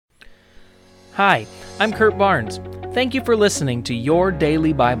Hi, I'm Kurt Barnes. Thank you for listening to Your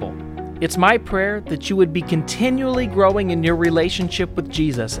Daily Bible. It's my prayer that you would be continually growing in your relationship with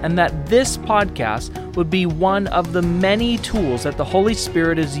Jesus and that this podcast would be one of the many tools that the Holy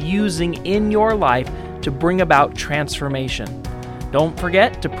Spirit is using in your life to bring about transformation. Don't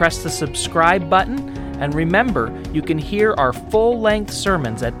forget to press the subscribe button, and remember, you can hear our full-length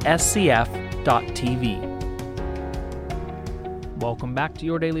sermons at scf.tv. Welcome back to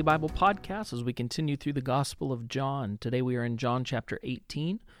Your Daily Bible Podcast as we continue through the Gospel of John. Today we are in John chapter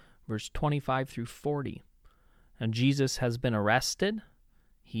 18, verse 25 through 40. And Jesus has been arrested.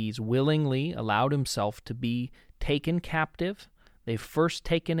 He's willingly allowed himself to be taken captive. They've first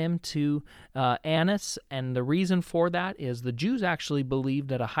taken him to Annas, and the reason for that is the Jews actually believed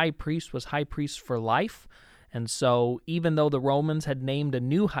that a high priest was high priest for life. And so even though the Romans had named a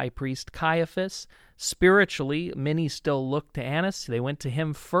new high priest, Caiaphas, spiritually, many still looked to Annas. They went to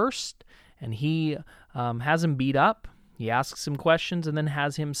him first, and he has him beat up. He asks him questions and then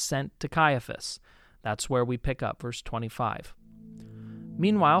has him sent to Caiaphas. That's where we pick up, verse 25.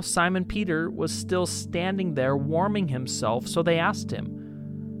 Meanwhile, Simon Peter was still standing there warming himself, so they asked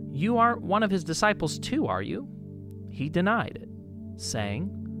him, "You aren't one of his disciples too, are you?" He denied it,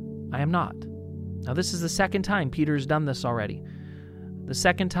 saying, "I am not." Now, this is the second time Peter's done this already. The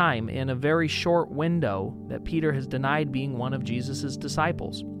second time in a very short window that Peter has denied being one of Jesus'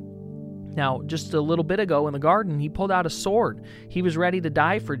 disciples. Now, just a little bit ago in the garden, he pulled out a sword. He was ready to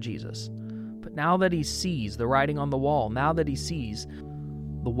die for Jesus. But now that he sees the writing on the wall, now that he sees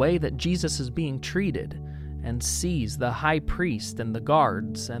the way that Jesus is being treated and sees the high priest and the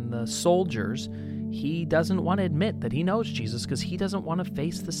guards and the soldiers, he doesn't want to admit that he knows Jesus because he doesn't want to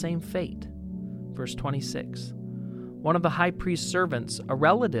face the same fate. Verse 26. One of the high priest's servants, a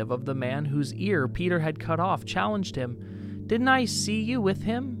relative of the man whose ear Peter had cut off, challenged him, "Didn't I see you with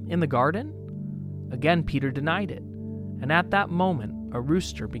him in the garden?" Again, Peter denied it. And at that moment, a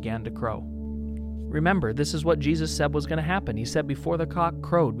rooster began to crow. Remember, this is what Jesus said was going to happen. He said before the cock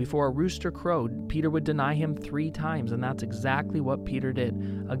crowed, before a rooster crowed, Peter would deny him 3 times, and that's exactly what Peter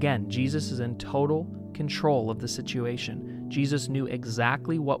did. Again, Jesus is in total control of the situation. Jesus knew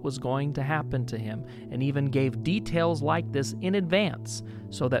exactly what was going to happen to him and even gave details like this in advance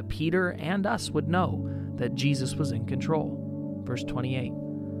so that Peter and us would know that Jesus was in control. Verse 28.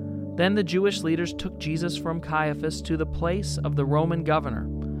 Then the Jewish leaders took Jesus from Caiaphas to the place of the Roman governor.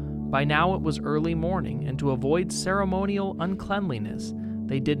 By now it was early morning, and to avoid ceremonial uncleanliness,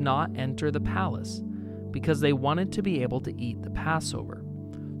 they did not enter the palace, because they wanted to be able to eat the Passover.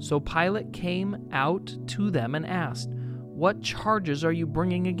 So Pilate came out to them and asked, "What charges are you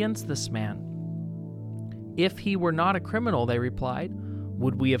bringing against this man?" "If he were not a criminal," they replied,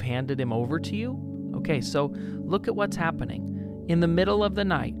 "would we have handed him over to you?" Okay, so look at what's happening. In the middle of the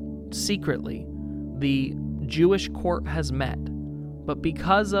night, secretly, the Jewish court has met. But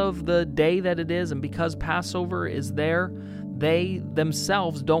because of the day that it is and because Passover is there, they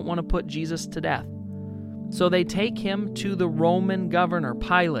themselves don't want to put Jesus to death. So they take him to the Roman governor,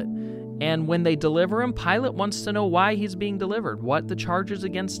 Pilate. And when they deliver him, Pilate wants to know why he's being delivered, what the charges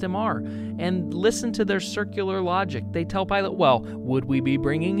against him are. And listen to their circular logic. They tell Pilate, "Well, would we be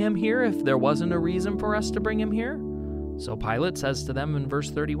bringing him here if there wasn't a reason for us to bring him here?" So Pilate says to them in verse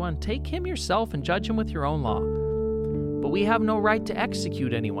 31, "Take him yourself and judge him with your own law." "But we have no right to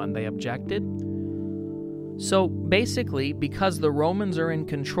execute anyone," they objected. So basically, because the Romans are in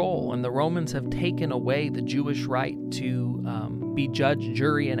control and the Romans have taken away the Jewish right to be judge,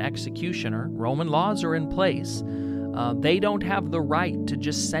 jury, and executioner, Roman laws are in place. They don't have the right to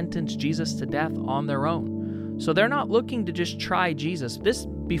just sentence Jesus to death on their own. So they're not looking to just try Jesus. This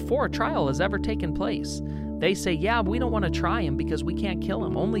before a trial has ever taken place. They say, "Yeah, we don't want to try him because we can't kill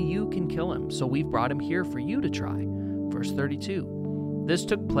him. Only you can kill him. So we've brought him here for you to try." Verse 32. This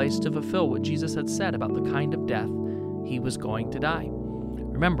took place to fulfill what Jesus had said about the kind of death he was going to die.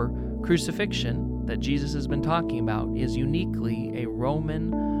 Remember, crucifixion that Jesus has been talking about is uniquely a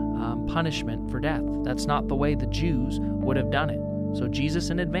Roman punishment for death. That's not the way the Jews would have done it. So Jesus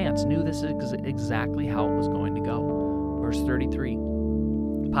in advance knew this is exactly how it was going to go. Verse 33.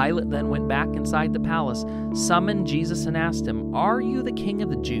 Pilate then went back inside the palace, summoned Jesus, and asked him, "Are you the king of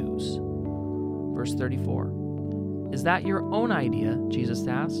the Jews?" Verse 34. "Is that your own idea?" Jesus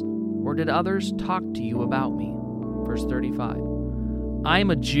asked, "or did others talk to you about me?" Verse 35. "I am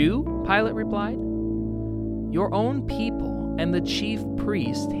a Jew," Pilate replied. "Your own people and the chief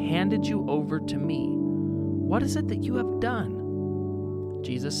priest handed you over to me. What is it that you have done?"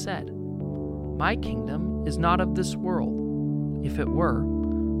 Jesus said, "My kingdom is not of this world. If it were,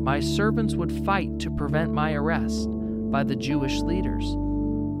 my servants would fight to prevent my arrest by the Jewish leaders.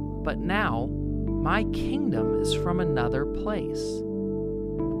 But now My kingdom is from another place."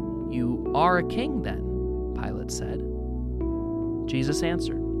 "You are a king then," Pilate said. Jesus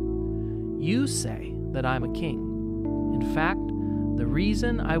answered, "You say that I'm a king. In fact, the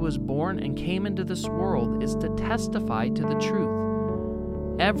reason I was born and came into this world is to testify to the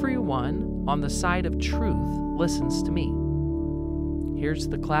truth. Everyone on the side of truth listens to me." Here's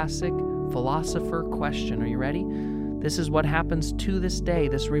the classic philosopher question. Are you ready? This is what happens to this day.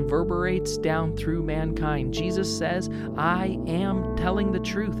 This reverberates down through mankind. Jesus says, "I am telling the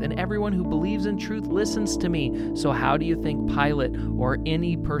truth, and everyone who believes in truth listens to me." So how do you think Pilate or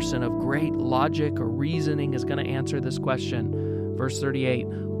any person of great logic or reasoning is going to answer this question? Verse 38,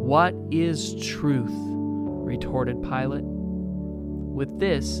 "What is truth?" retorted Pilate. With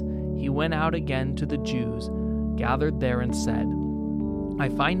this, he went out again to the Jews gathered there and said, "I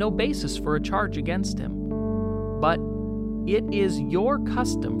find no basis for a charge against him. But it is your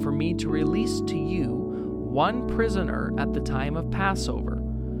custom for me to release to you one prisoner at the time of Passover.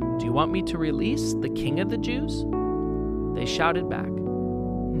 Do you want me to release the king of the Jews?" They shouted back,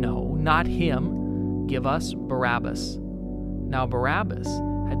 "No, not him. Give us Barabbas." Now Barabbas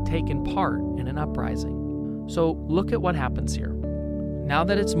had taken part in an uprising. So look at what happens here. Now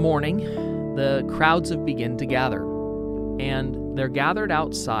that it's morning, the crowds have begun to gather, and they're gathered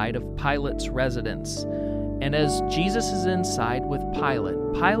outside of Pilate's residence. And as Jesus is inside with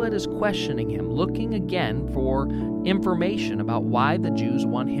Pilate, Pilate is questioning him, looking again for information about why the Jews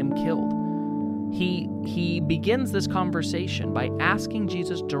want him killed. He begins this conversation by asking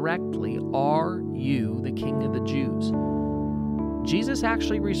Jesus directly, "Are you the king of the Jews?" Jesus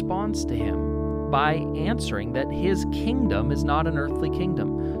actually responds to him by answering that his kingdom is not an earthly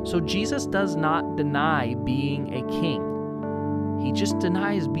kingdom. So Jesus does not deny being a king. He just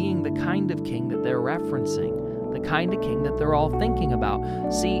denies being the kind of king that they're referencing, the kind of king that they're all thinking about.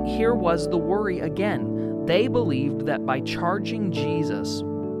 See, here was the worry again. They believed that by charging Jesus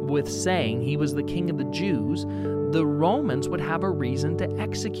with saying he was the king of the Jews, the Romans would have a reason to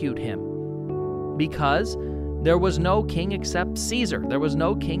execute him. Because there was no king except Caesar. There was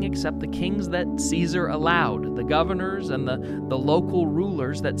no king except the kings that Caesar allowed, the governors and the local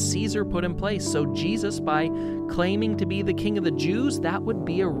rulers that Caesar put in place. So Jesus, by claiming to be the king of the Jews, that would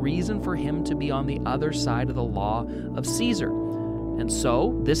be a reason for him to be on the other side of the law of Caesar. And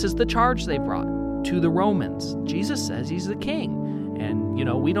so this is the charge they brought to the Romans. Jesus says he's the king. And,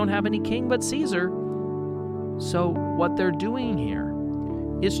 we don't have any king but Caesar. So what they're doing here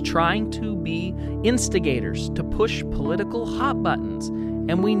is trying to be instigators, to push political hot buttons.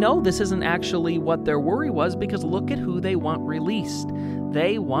 And we know this isn't actually what their worry was, because look at who they want released.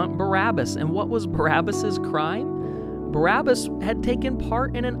 They want Barabbas. And what was Barabbas's crime? Barabbas had taken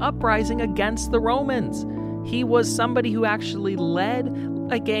part in an uprising against the Romans. He was somebody who actually led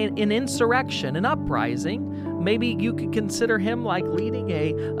an insurrection, an uprising. Maybe you could consider him like leading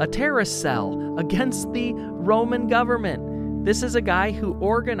a terrorist cell against the Roman government. This is a guy who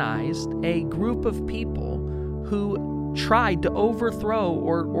organized a group of people who tried to overthrow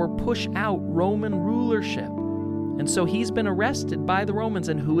or push out Roman rulership. And so he's been arrested by the Romans.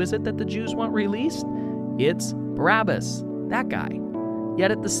 And who is it that the Jews want released? It's Barabbas, that guy.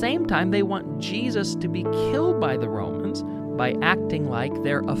 Yet at the same time, they want Jesus to be killed by the Romans by acting like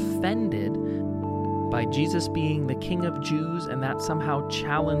they're offended by Jesus being the King of Jews and that somehow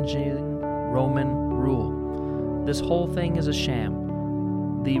challenging Roman rule. This whole thing is a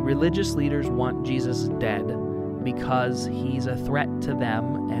sham. The religious leaders want Jesus dead because he's a threat to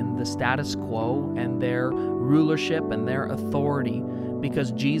them and the status quo and their rulership and their authority,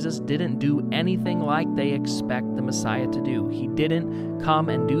 because Jesus didn't do anything like they expect the Messiah to do. He didn't come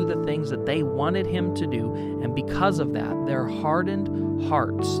and do the things that they wanted him to do, and because of that, their hardened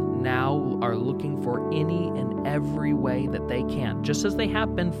hearts now are looking for any and every way that they can, just as they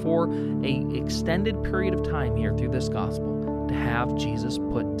have been for an extended period of time here through this gospel, to have Jesus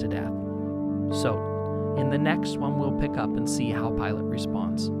put to death. So, in the next one, we'll pick up and see how Pilate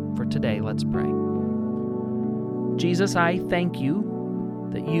responds. For today, let's pray. Jesus, I thank you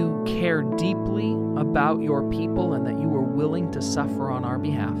that you care deeply about your people and that you are willing to suffer on our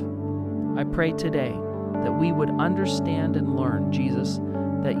behalf. I pray today that we would understand and learn, Jesus,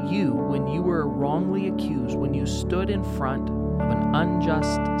 that you, when you were wrongly accused, when you stood in front of an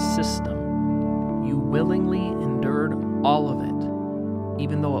unjust system, you willingly endured all of it,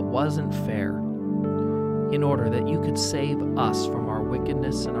 even though it wasn't fair, in order that you could save us from our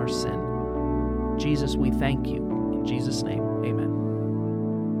wickedness and our sin. Jesus, we thank you. In Jesus' name, amen.